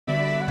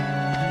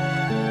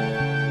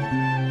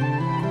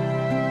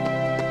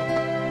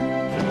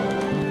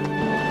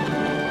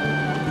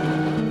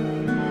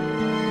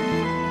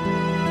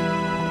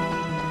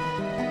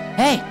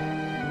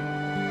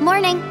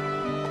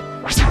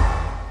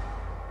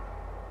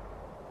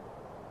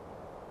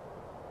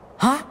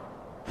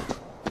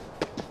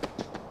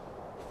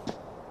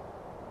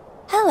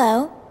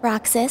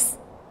Roxas.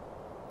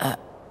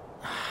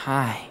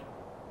 Hi.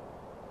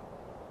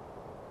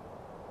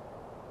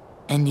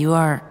 And you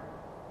are...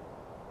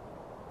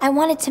 I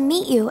wanted to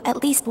meet you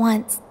at least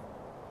once.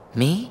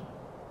 me?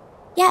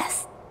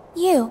 Yes,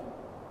 you.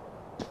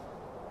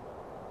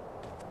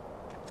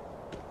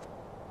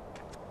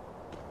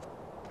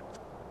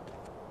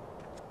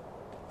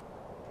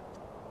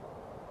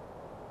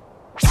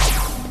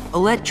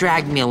 Olette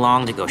dragged me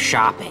along to go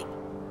shopping.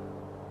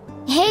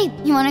 Hey,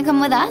 you wanna come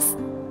with us?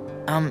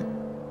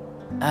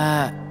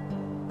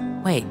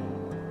 Wait.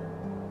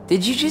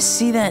 Did you just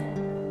see that?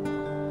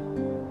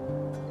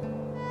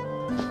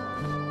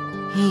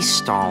 He's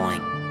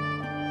stalling.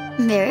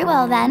 Very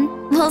well then.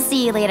 We'll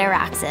see you later,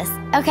 Roxas.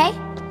 Okay?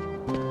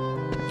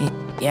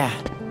 Yeah.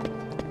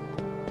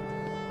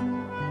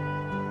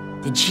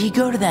 Did she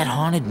go to that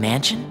haunted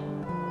mansion?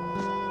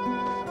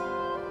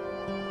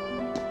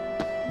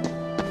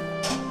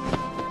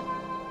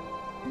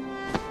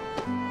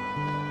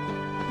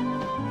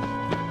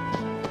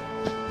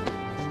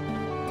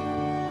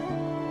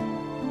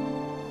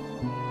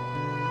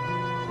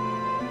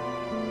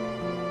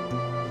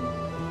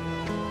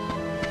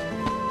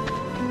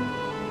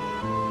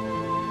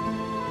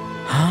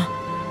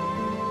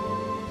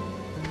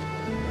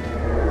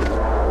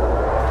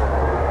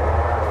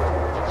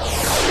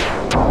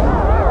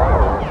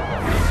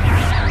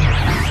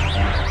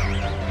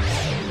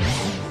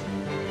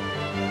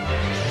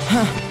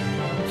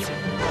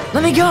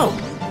 Let me go!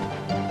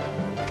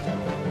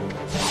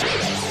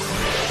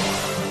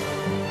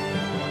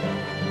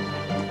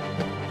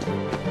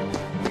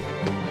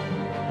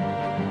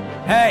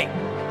 Hey,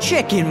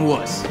 chicken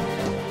wuss.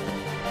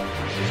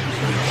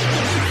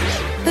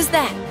 Who's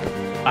that?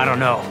 I don't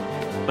know,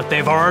 but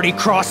they've already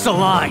crossed the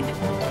line.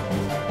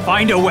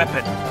 Find a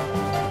weapon.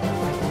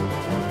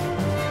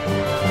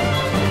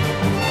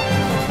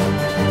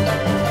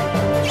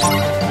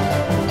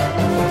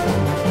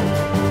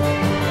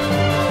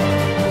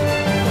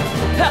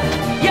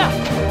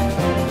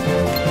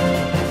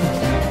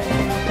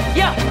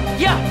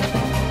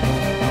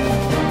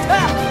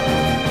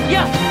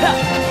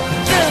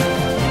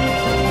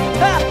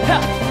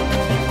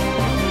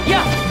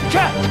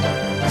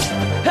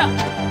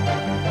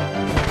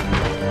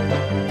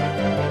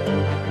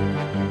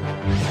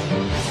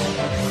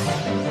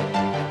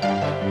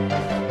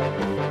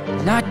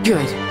 Not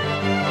good.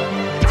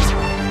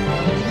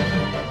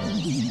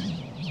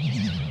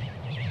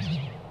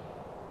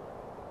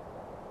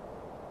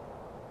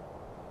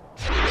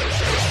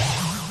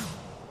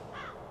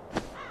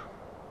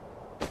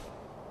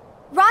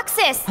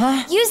 Roxas!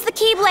 Huh? Use the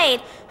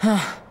Keyblade!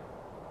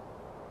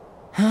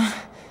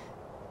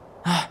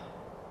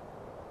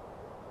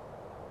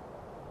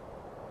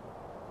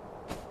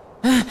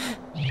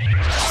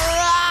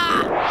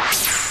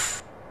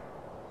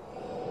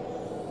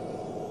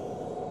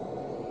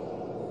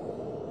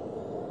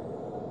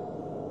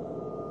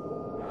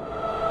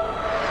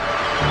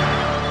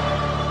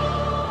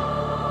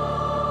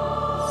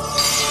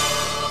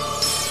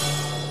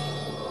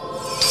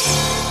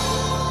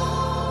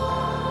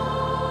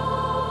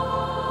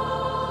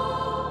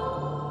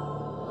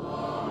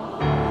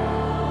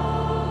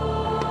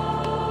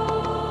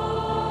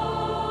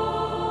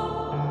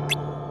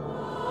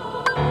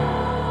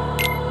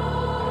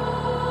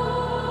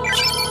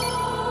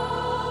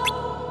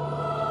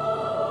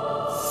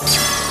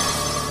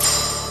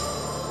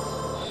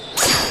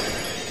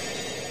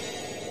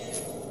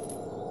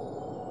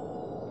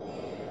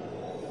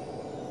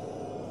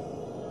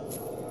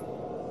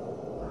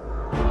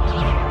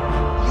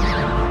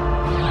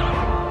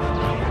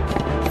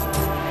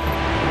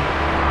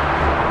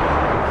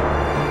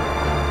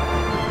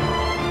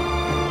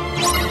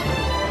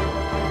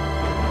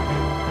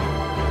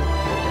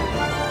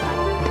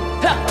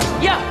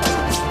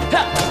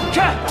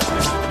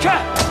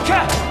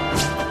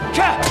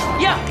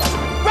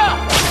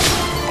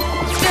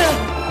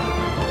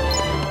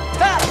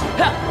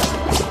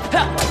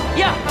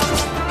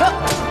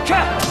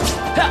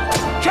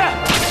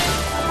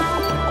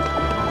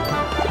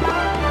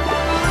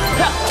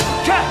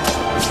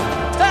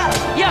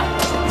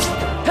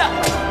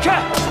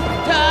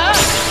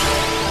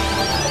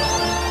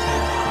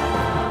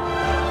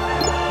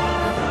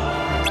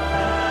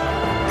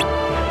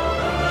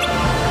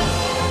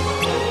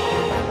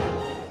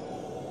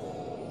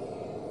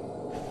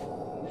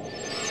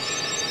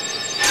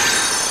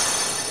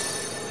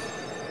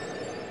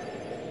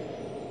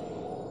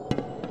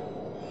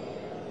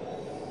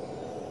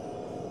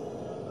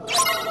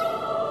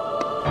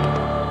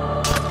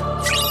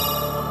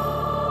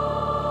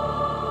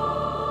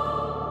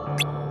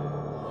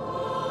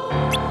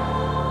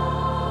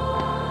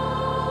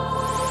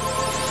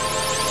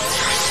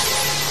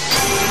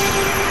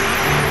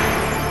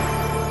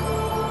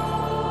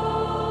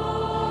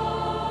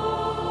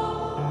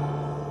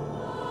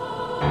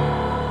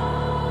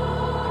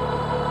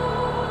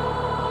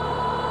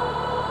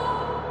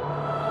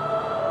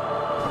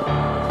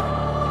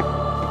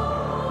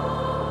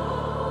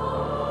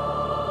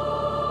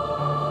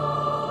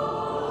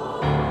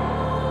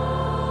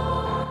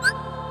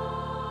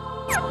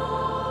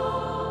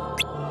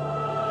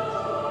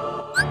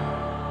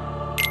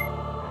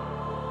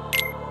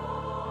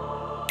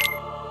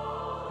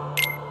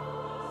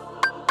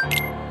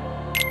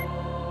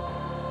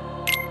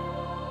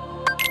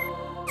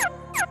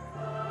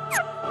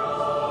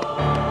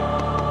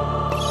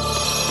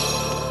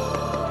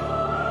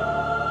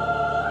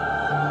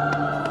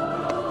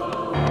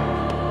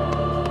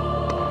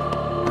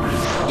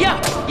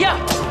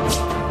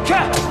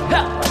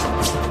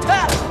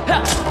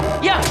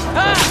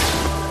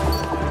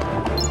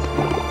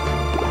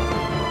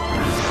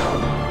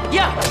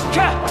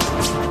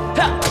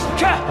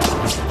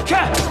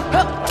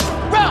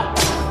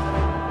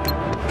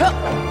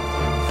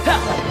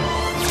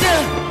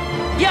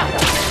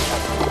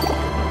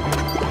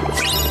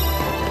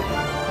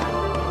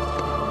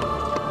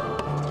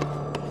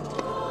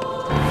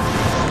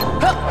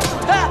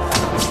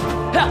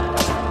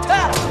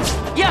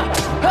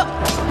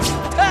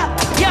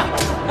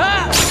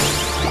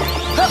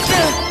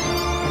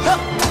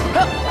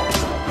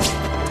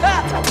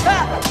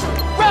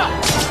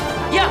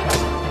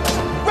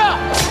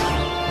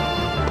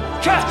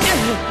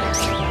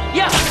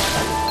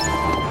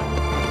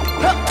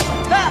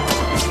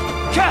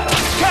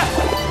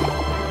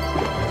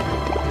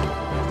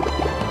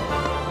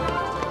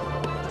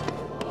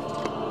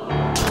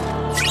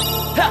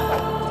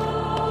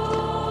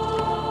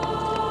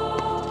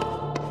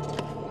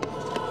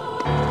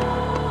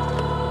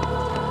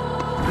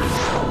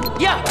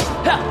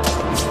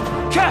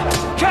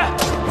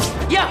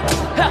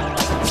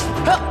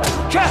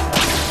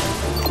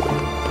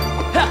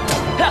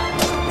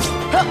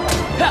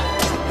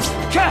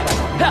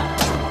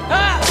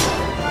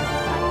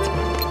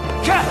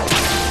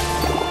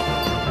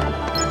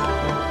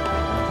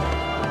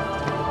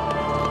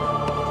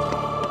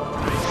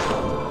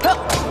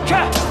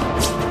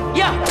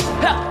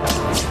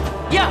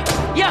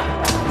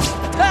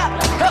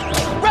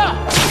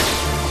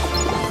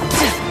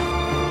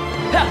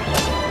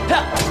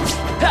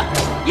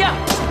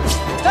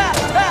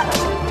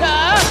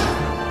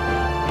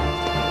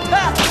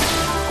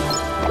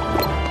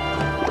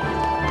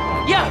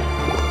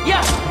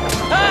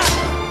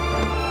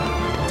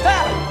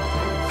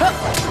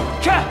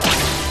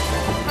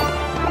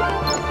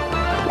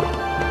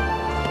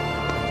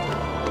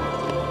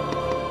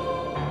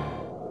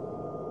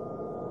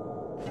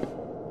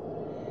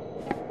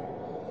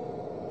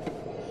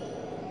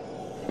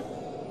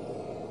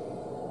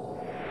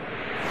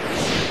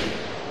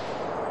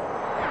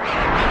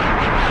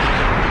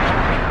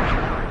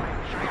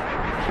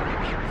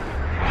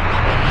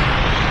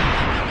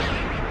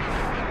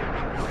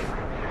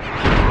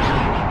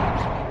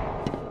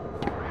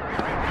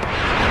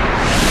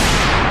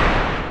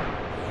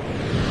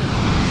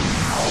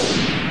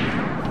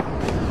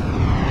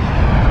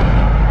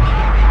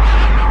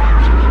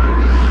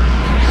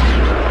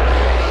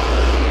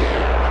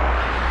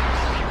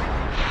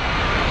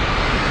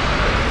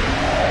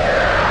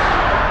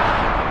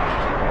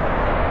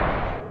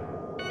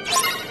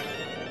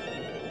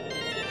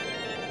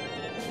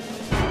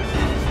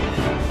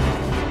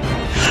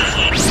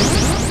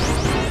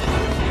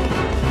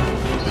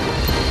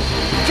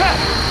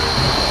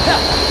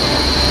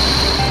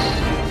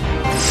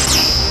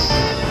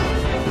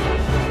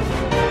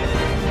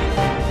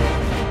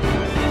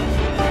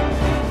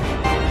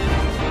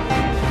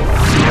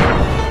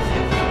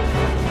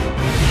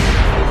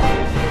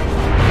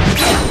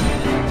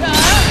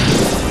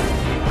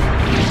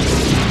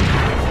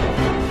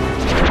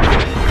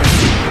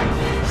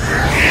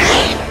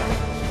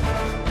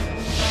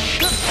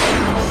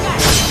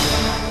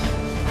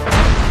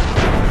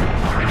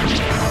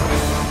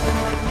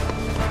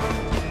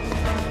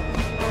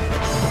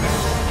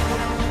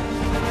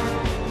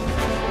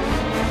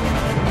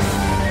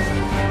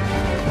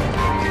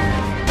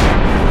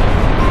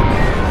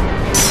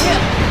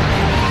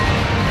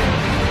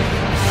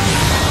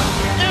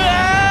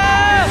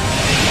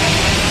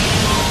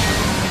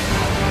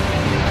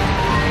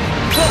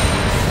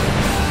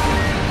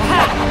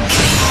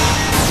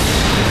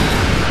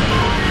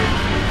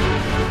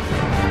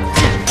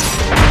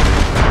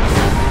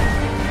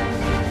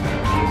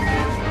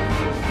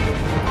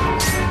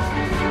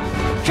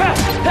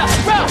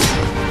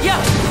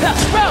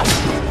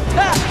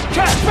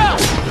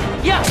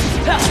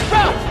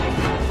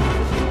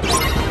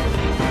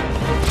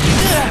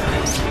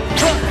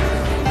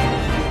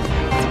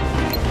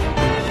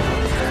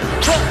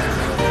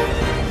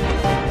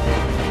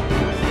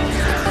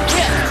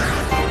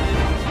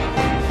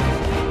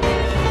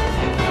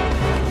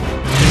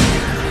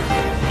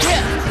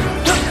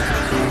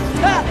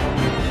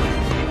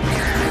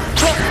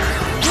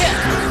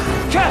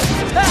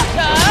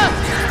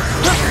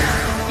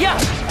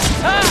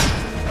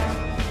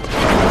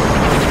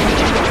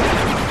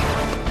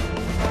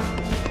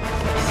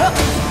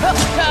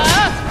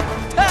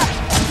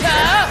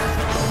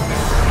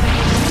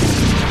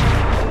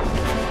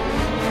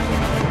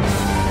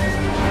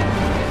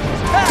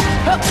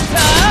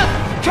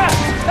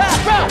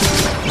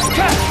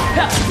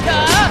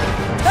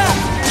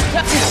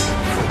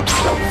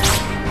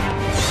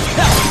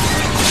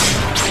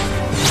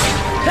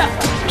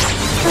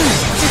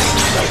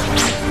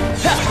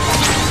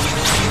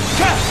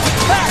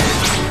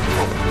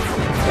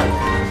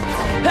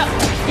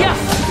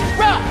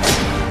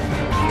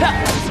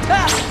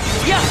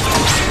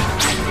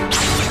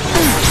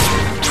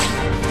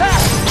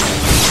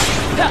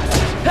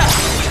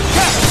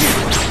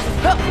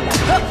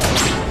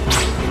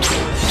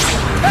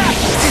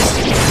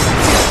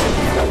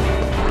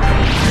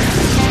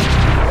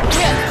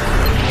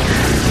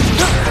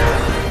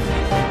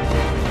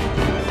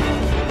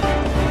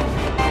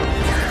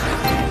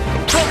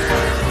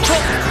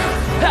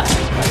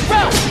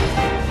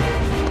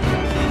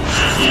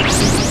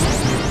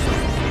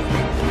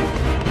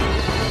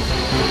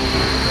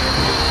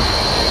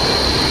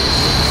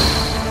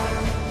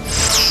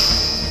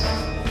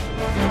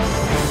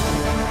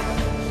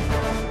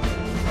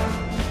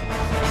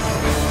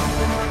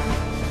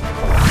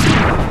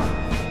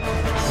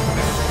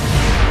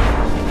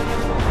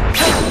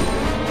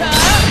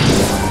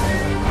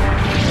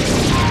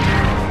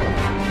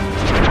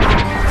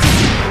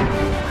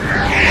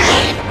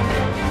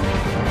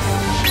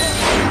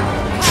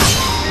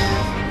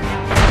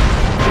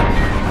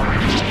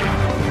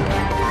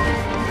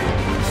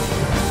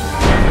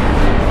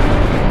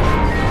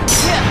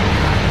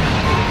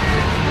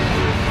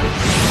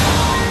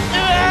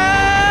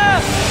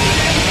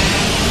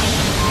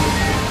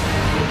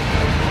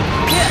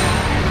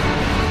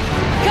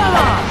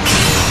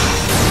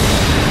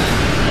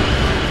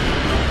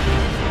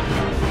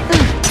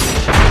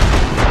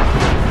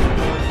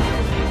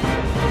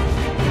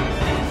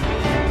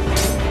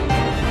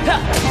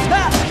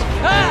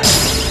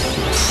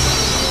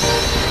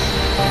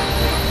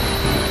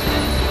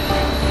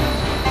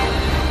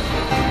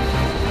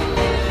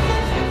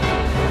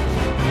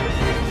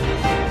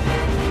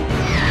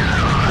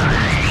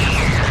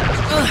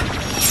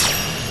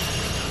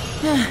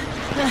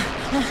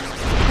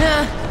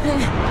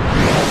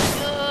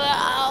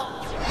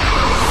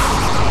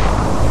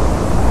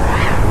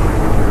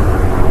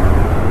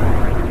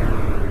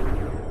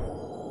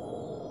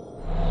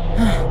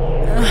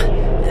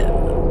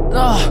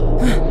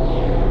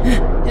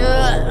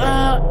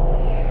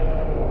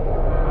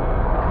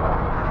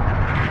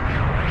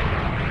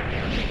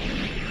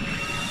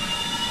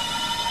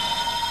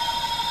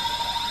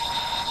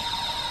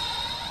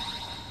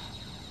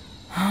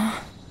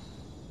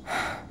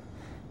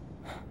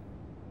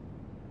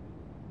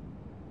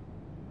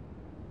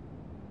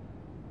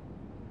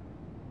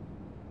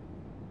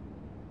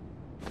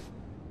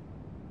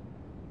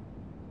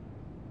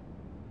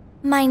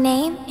 My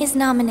name is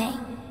Naminé.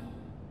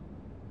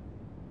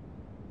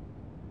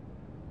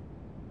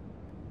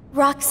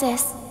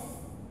 Roxas.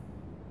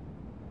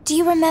 Do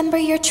you remember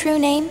your true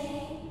name?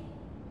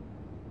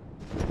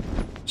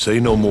 Say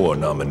no more,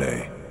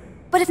 Naminé.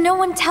 But if no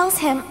one tells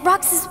him,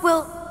 Roxas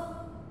will...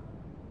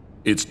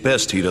 It's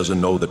best he doesn't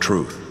know the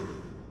truth.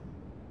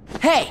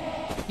 Hey!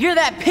 You're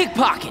that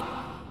pickpocket!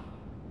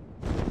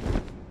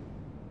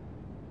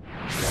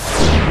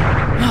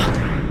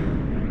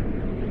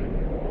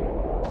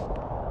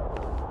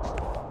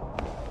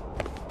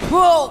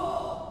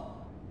 Whoa!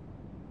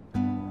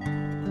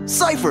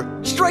 Cypher,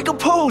 strike a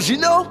pose, you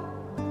know?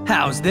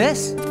 How's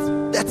this?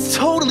 That's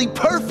totally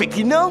perfect,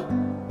 you know?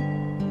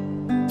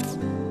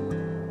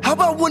 How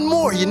about one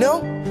more, you know?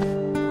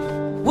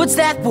 What's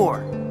that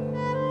for?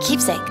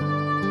 Keepsake.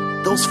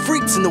 Those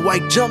freaks in the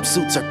white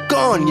jumpsuits are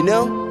gone, you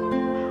know?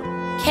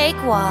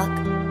 Cakewalk.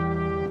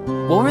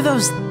 What were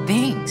those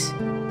things?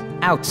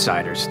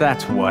 Outsiders,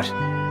 that's what.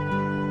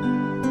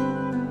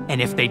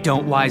 And if they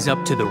don't wise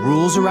up to the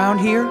rules around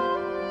here,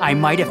 I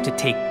might have to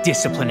take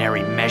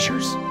disciplinary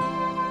measures.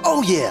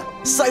 Oh yeah,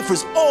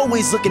 Cypher's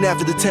always looking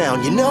after the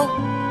town, you know?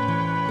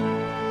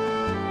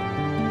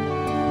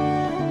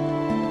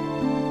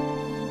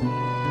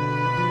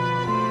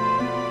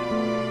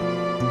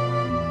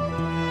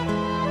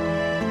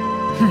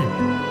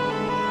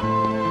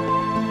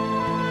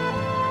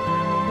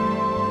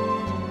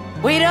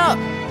 Wait up!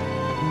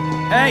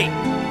 Hey,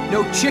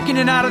 no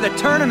chickening out of the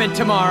tournament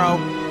tomorrow.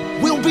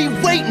 We'll be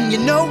waiting, you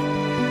know?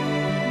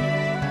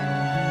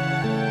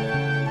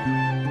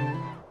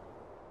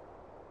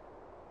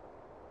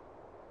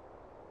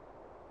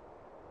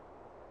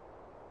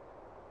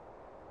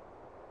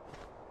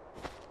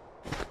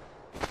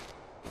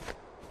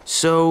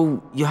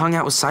 So, you hung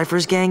out with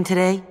Cypher's gang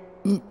today?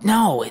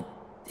 No,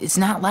 it's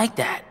not like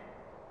that.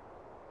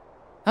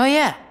 Oh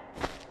yeah.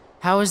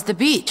 How was the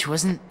beach?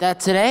 Wasn't that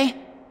today?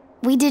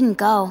 We didn't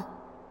go.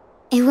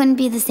 It wouldn't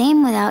be the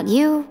same without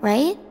you,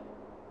 right?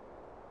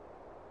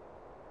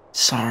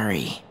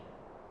 Sorry.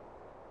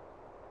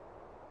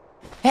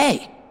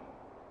 Hey,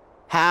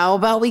 how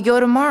about we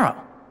go tomorrow?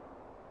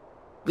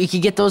 We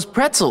could get those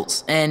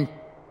pretzels and...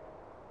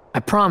 I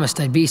promised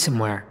I'd be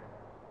somewhere.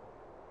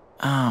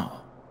 Oh.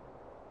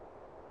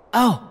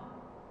 Oh.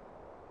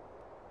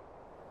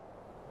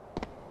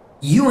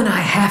 You and I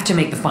have to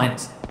make the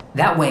finals.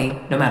 That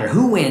way, no matter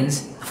who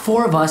wins, the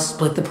four of us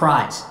split the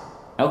prize.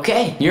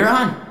 Okay, you're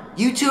on.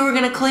 You two are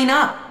gonna clean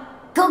up.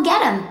 Go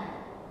get him.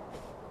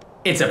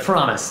 It's a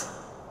promise.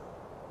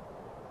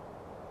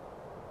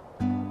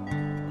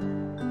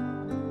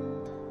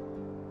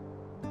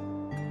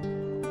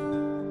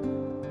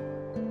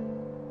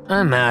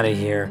 I'm out of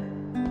here.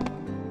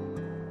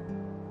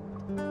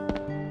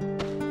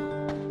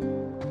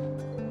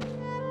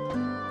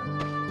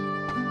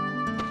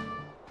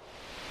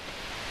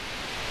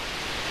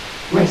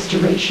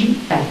 Restoration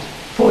at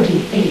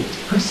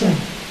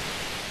 48%.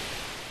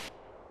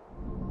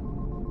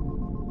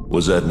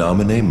 Was that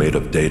Naminé made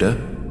of data?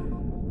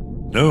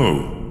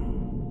 No.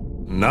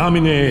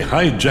 Naminé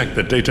hijacked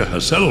the data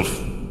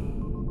herself.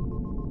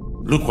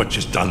 Look what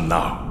she's done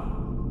now.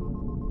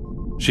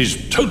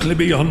 She's totally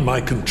beyond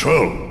my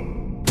control.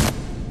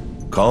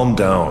 Calm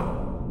down.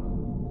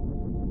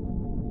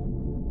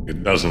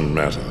 It doesn't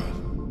matter.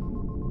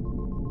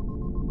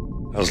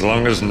 As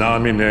long as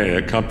Naminé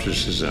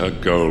accomplishes her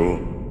goal,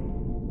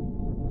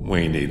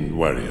 we needn't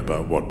worry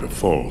about what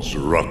befalls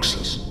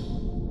Roxas.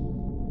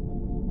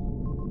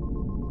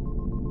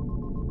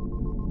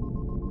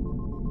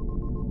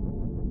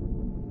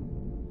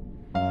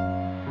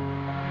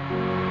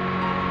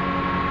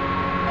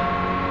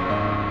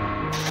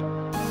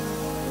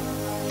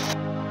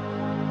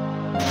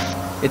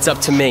 It's up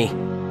to me.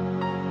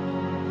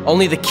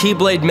 Only the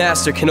Keyblade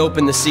Master can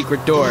open the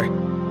secret door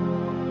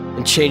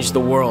and change the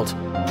world.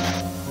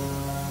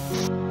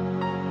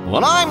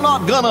 Well, I'm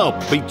not gonna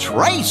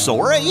betray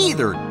Sora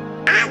either.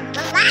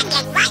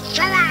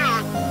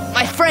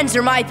 My friends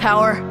are my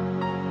power.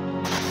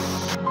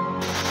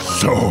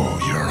 So,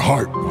 your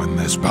heart won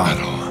this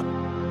battle.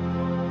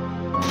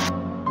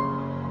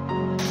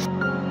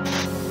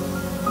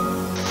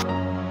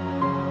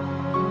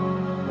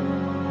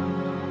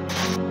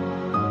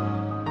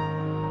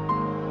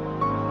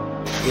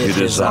 It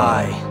is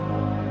I,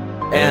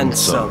 and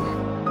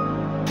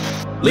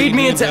some. Lead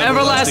me into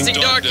everlasting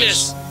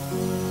darkness!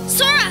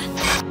 Sora!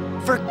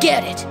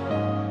 Forget it.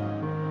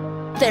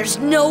 There's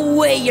no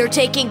way you're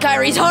taking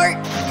Kairi's heart.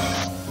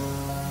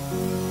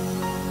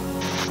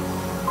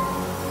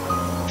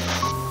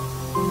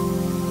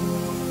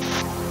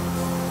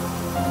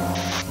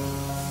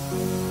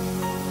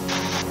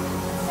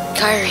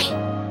 Kairi.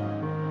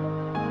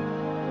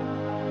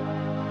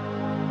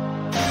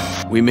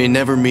 We may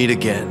never meet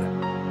again,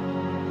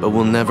 but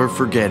we'll never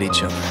forget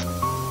each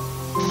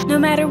other. No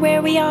matter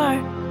where we are,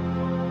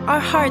 our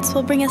hearts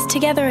will bring us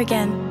together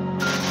again.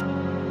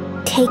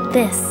 Take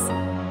this.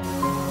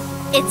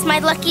 It's my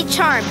lucky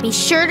charm. Be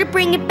sure to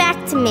bring it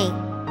back to me.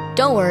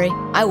 Don't worry,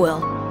 I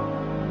will.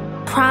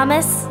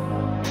 Promise?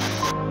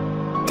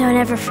 Don't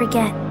ever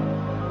forget.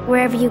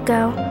 Wherever you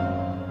go,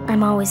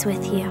 I'm always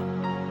with you.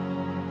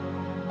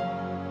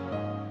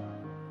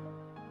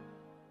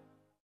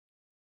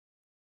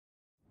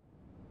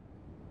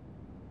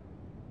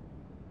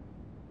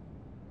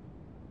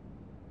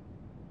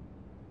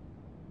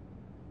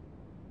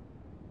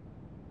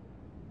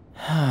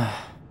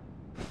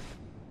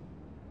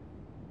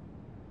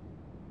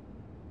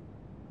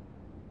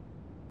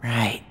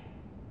 Right.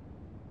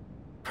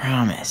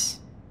 Promise.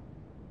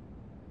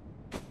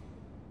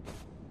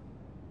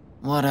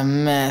 What a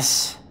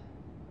mess.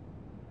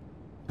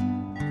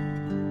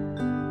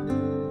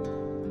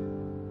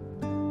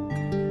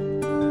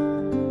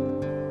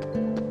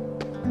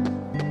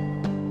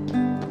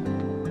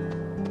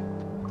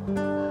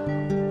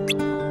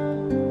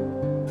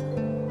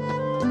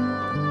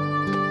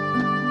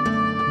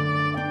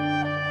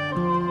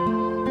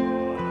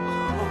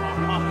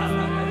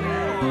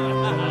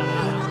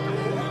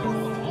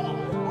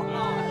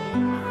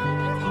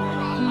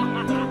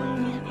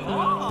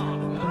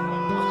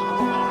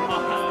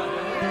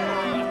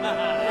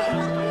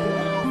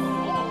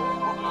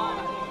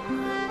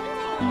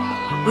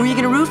 Who are you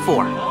gonna root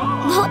for?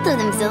 Both of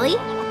them, silly.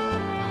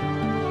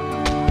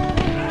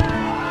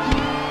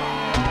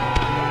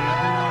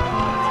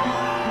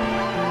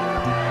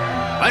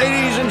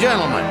 Ladies and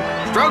gentlemen,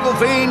 struggle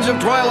fiends of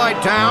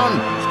Twilight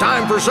Town, it's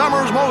time for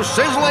summer's most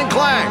sizzling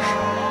clash.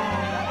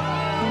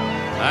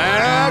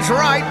 That's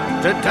right,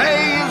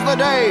 today is the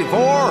day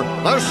for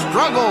the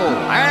struggle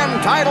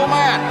and title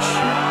match.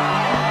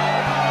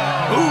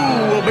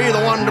 Who will be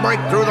the one to break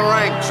through the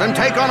ranks and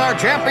take on our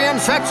champion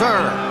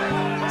Setzer?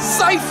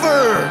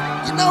 Cypher!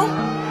 You know?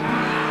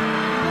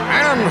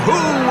 And who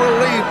will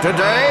leave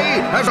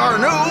today as our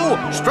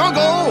new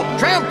struggle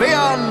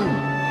champion?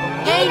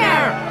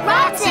 Hater!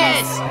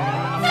 Roxas!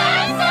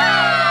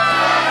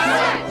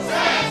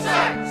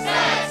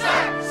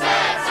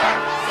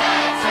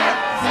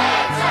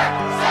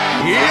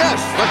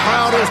 Yes, the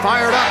crowd is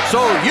fired up,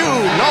 so you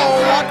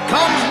know what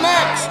comes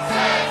next.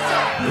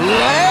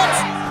 Let's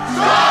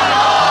struggle!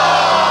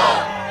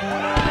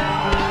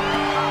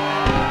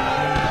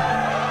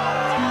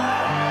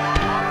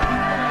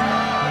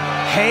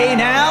 Hey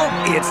now,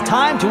 it's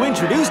time to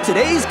introduce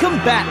today's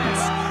combatants.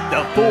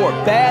 The 4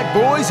 bad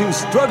boys who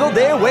struggled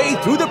their way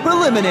through the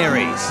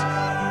preliminaries.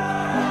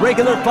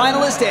 Regular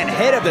finalist and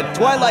head of the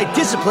Twilight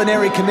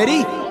Disciplinary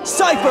Committee,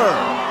 Cypher.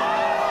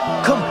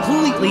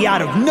 Completely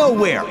out of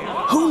nowhere.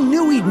 Who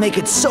knew he'd make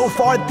it so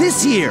far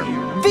this year?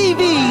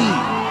 Vivi!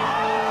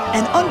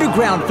 An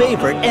underground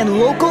favorite and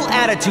local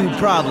attitude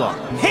problem,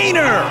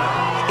 Hayner!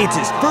 It's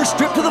his first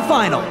trip to the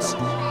finals.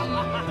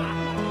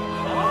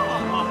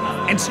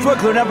 And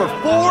struggler number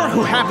 4,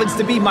 who happens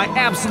to be my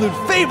absolute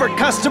favorite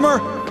customer,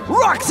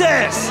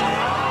 Roxas!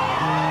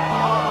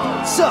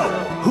 So,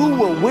 who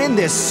will win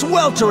this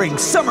sweltering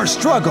summer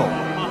struggle?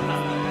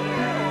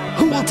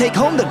 Who will take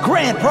home the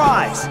grand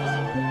prize?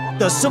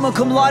 The summa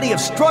cum laude of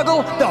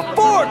struggle, the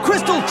 4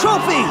 Crystal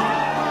Trophy!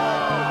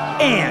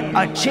 And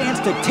a chance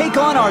to take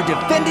on our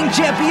defending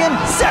champion,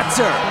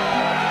 Setzer!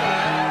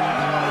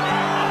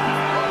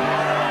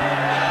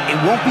 It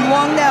won't be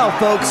long now,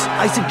 folks.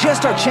 I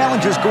suggest our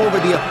challengers go over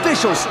the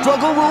official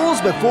struggle rules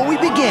before we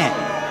begin.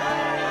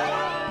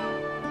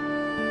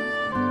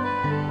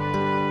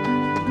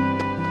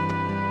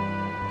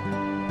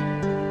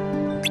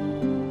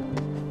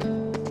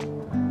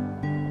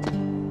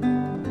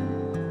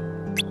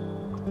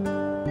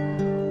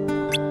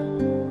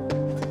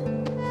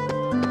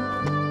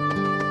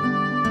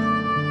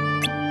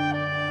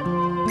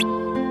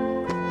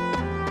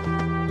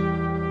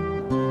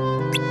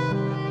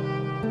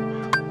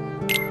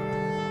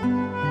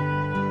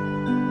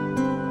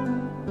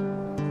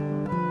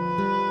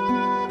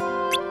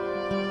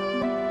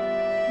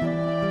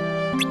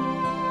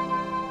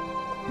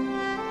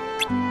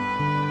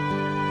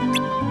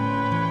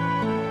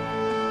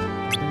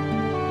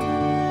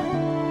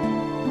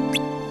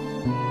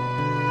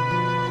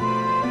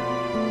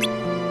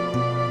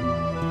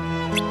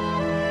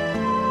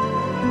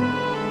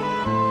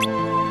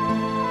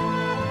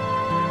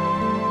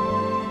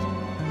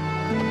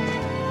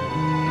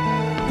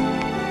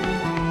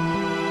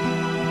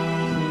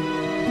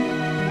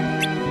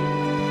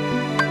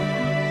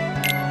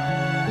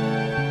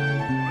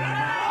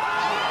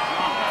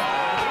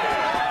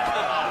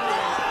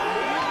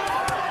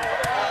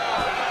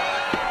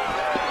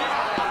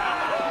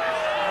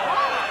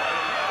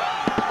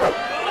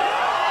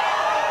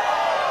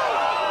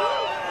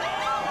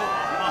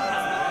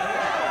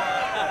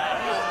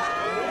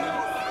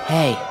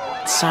 Hey,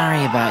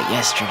 sorry about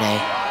yesterday.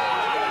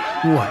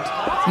 What?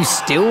 You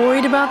still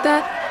worried about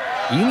that?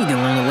 You need to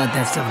learn to let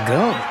that stuff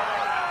go.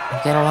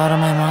 I've got a lot on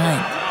my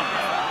mind.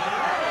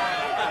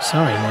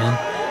 Sorry, man.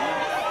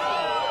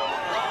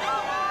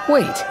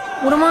 Wait,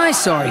 what am I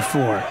sorry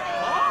for?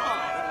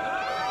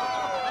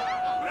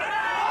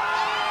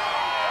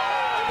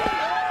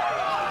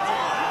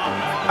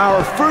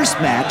 Our first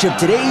match of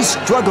today's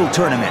struggle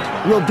tournament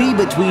will be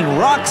between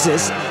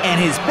Roxas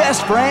and his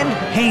best friend,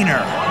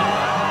 Hayner.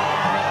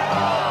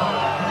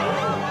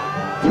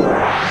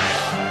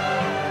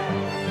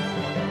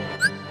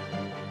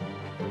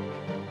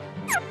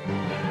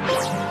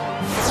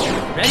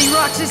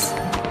 Roxas!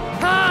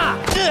 Ha!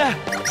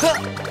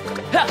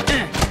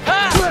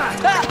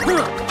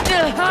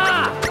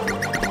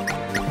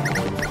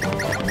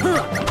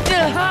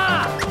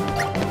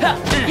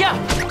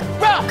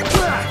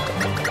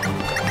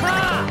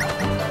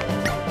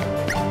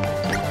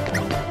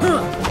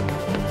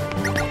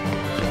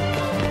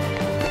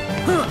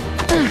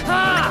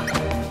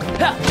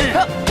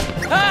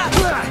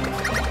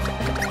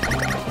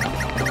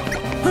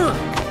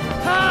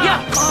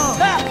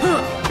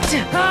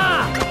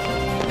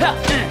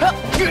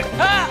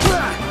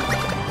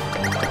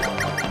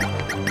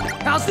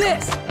 How's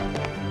this?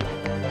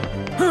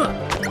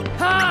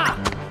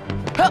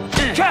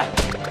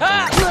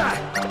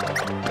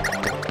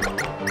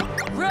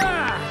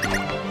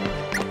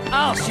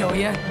 I'll show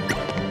you.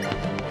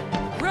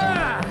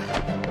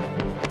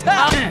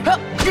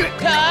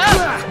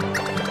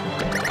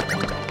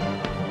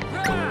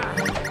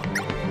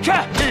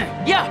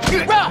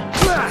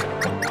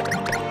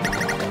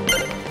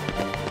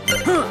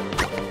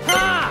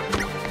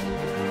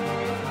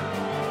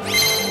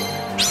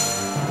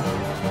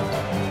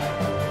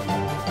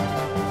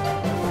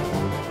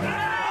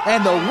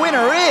 And the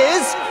winner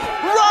is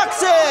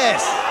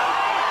Roxas!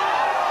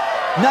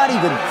 Not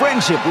even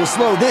friendship will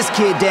slow this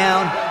kid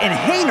down, and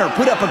Hayner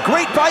put up a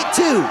great fight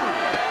too.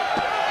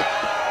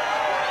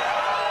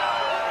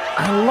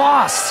 I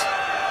lost.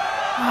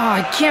 Oh,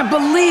 I can't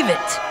believe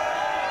it.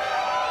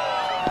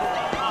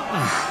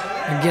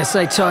 I guess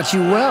I taught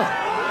you well.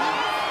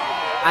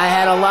 I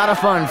had a lot of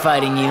fun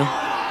fighting you.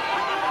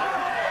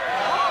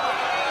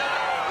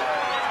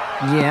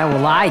 Yeah,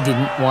 well, I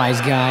didn't,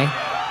 wise guy.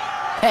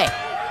 Hey,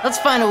 let's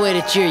find a way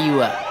to cheer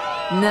you up.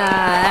 Nah,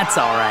 that's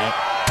all right.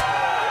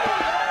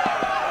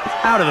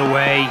 Out of the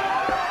way.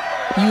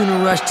 You in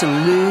a rush to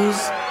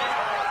lose?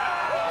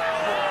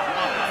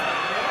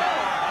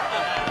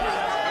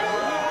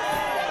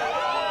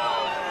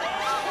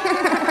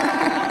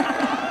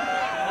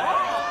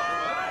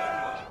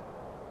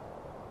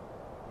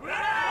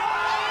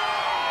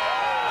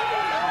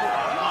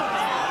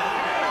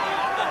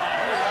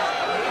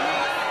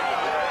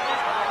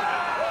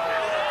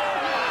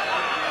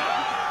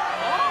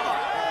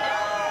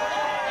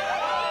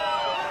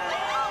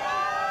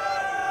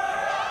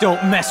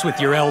 Don't mess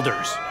with your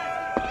elders.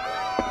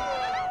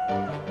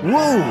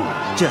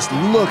 Whoa! Just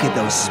look at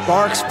those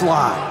sparks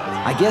fly.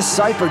 I guess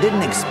Cypher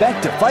didn't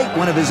expect to fight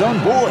one of his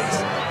own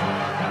boys.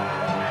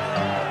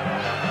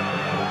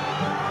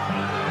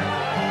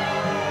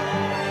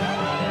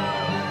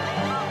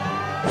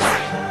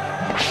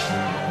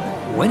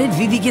 When did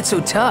Vivi get so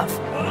tough?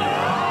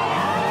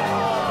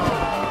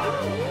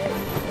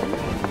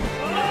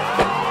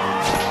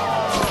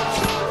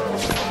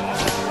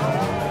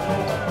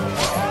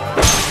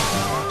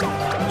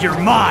 You're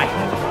mine!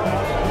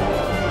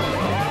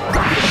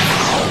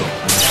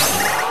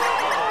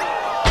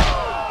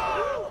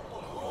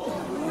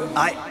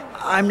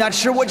 I'm not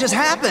sure what just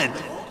happened.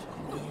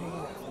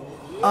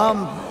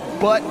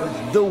 But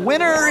the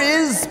winner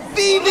is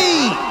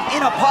Vivi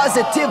in a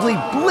positively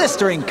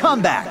blistering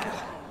comeback.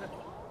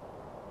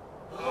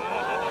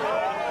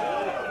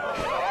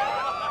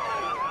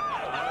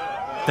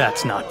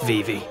 That's not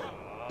Vivi.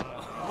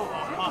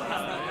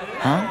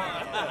 Huh?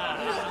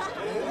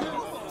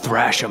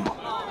 Thrash him.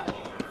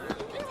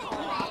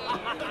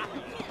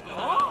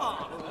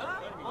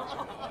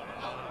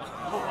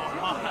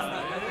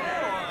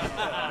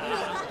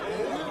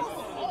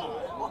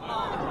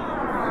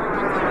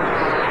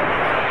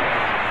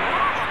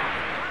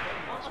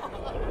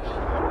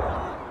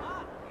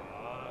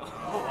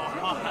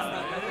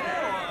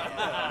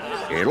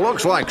 It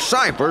looks like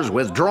Cypher's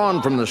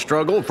withdrawn from the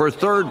struggle for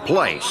third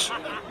place.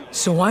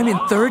 So I'm in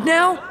third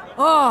now?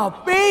 Oh,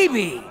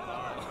 baby!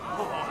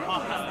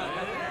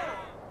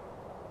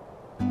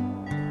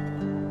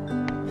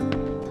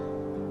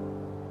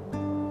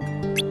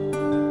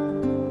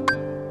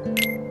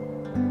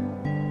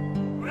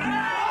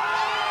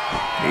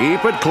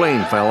 Keep it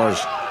clean, fellas.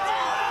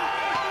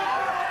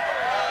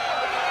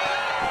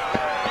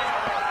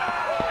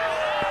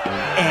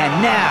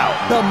 And now,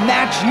 the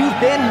match you've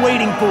been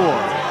waiting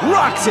for.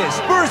 Roxas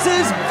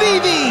versus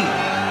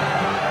Vivi!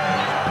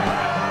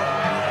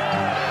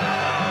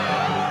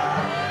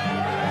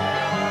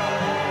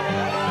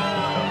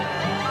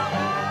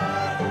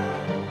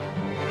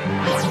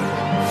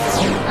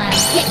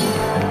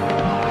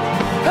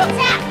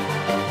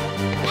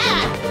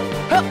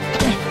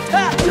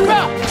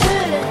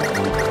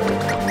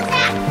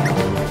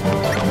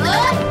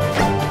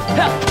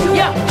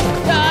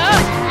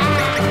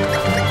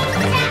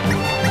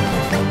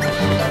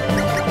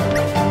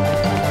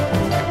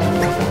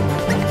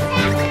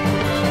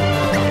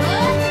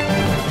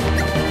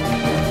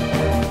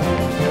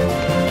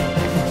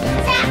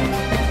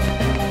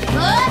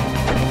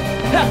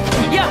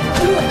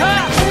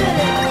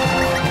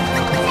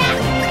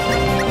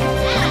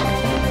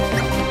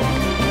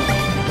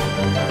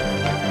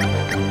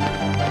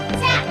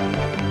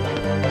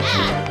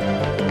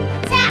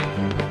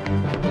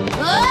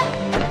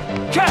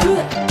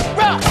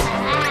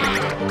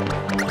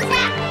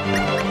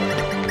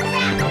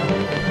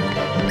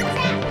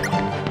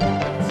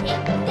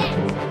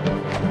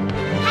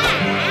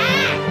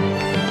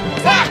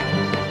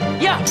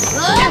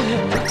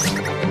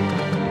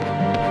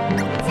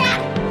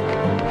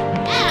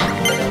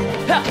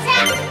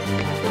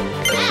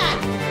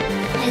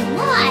 I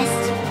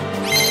lost.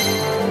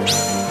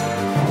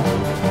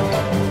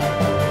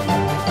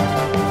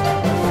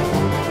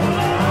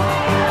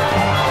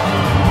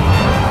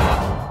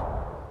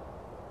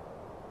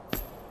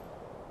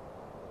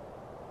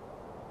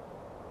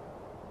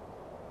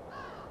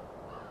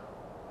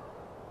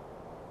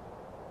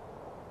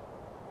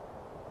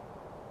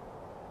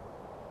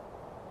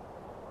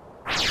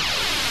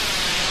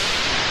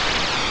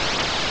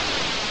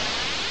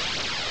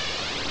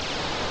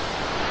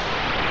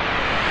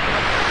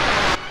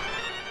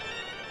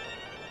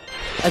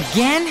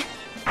 Again?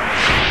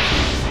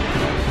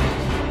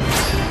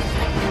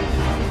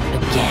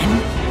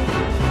 Again?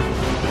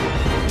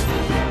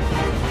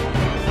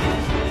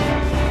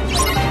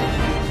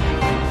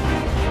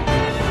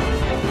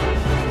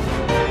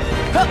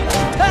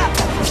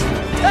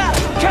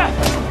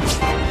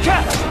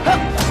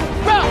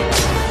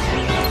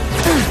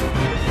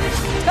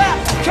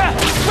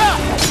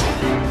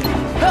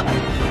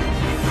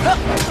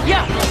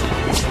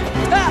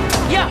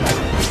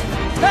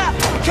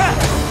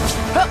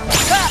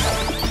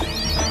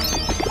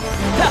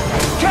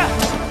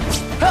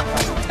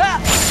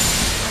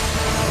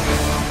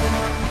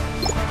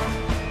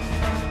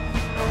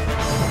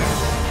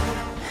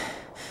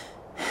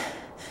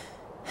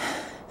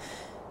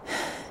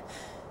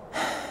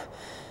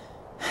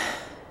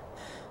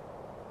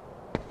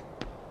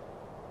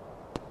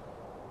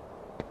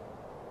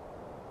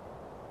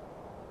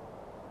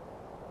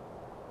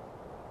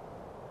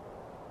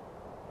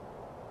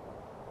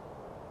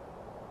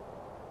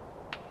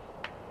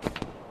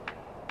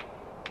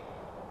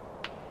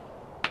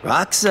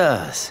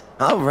 Roxas!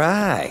 All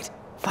right.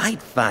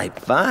 Fight, fight,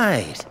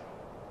 fight.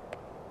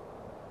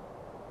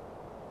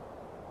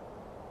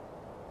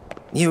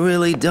 You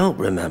really don't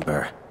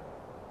remember.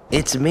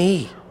 It's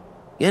me.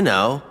 You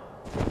know,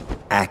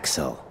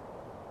 Axel.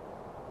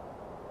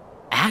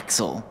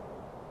 Axel?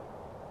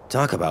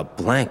 Talk about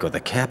blank with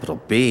a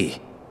capital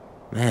B.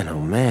 Man,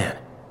 oh man.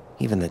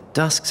 Even the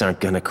Dusks aren't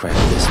gonna crack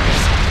this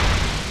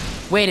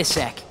one. Wait a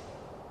sec.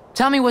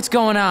 Tell me what's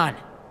going on.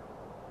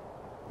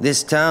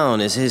 This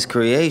town is his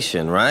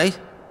creation, right?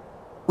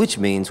 Which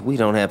means we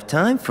don't have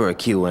time for a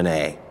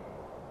Q&A.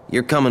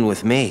 You're coming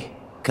with me,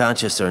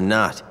 conscious or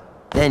not.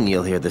 Then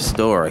you'll hear the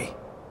story.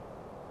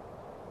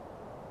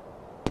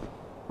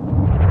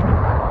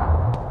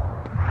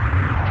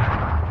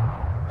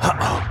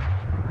 Uh-oh.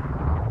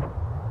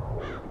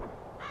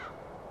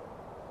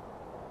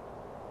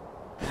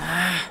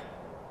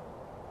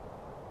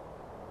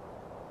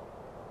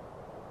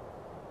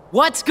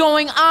 What's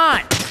going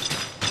on?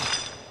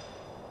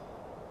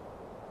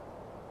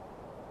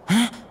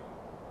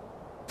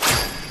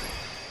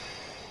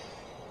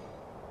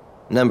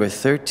 Number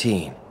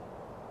 13,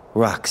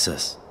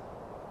 Roxas.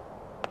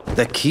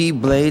 The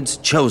Keyblade's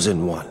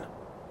chosen one.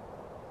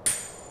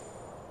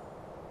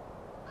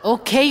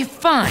 Okay,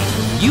 fine.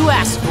 You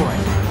asked for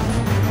it.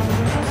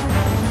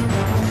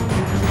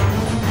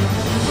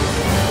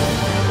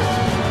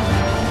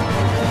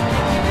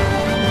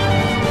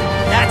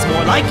 That's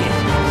more like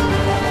it.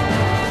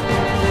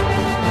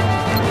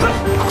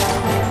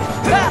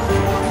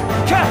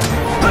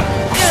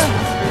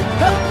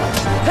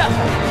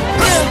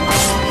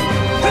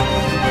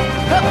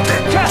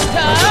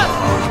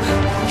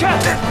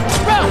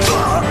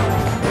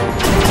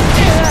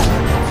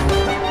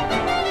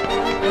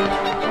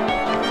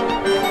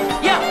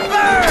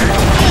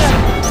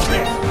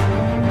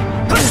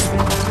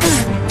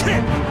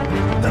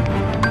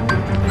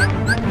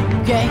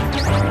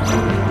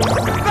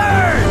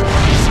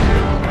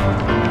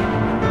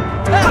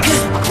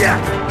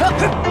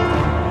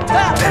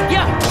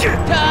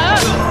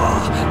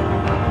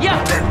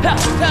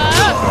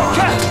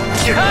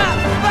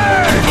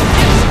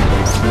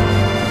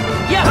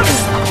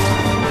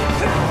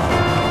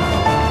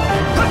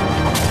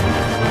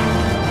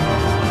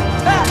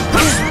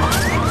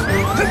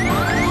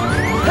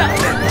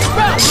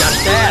 Not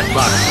bad,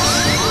 Buck.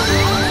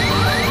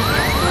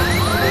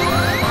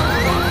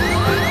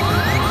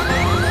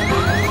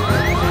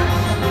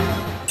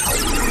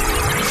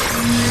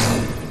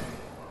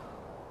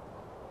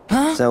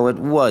 Huh? So it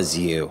was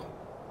you.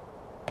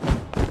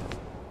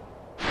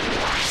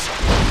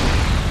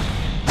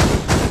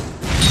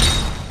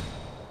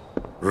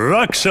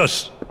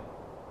 Roxas!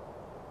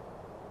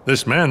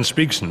 This man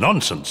speaks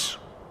nonsense.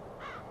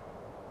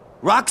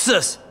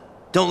 Roxas!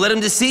 Don't let him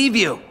deceive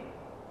you!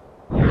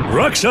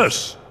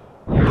 Roxas!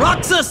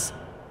 Roxas!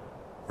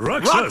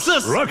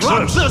 Roxas! Roxas!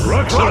 Roxas!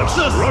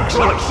 Roxas!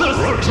 Roxas!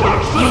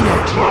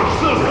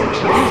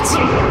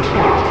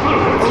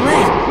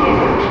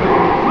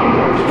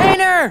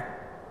 Painter!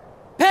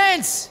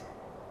 Pence!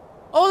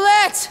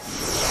 Olette!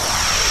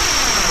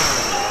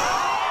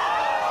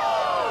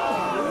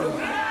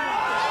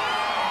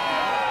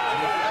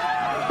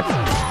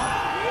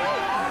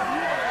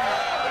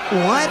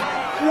 What?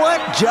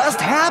 What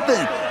just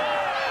happened?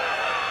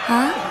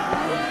 Huh?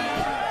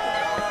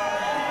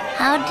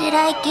 How did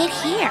I get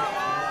here?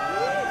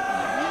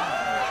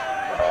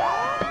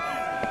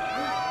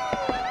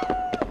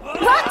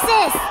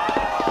 Roxas!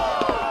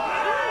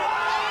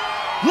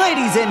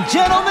 Ladies and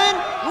gentlemen,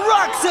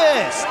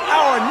 Roxas,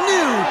 our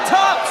new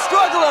top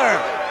struggler!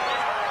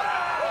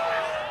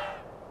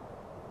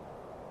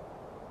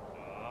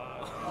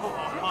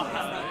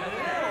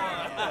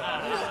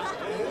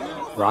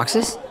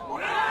 Roxas?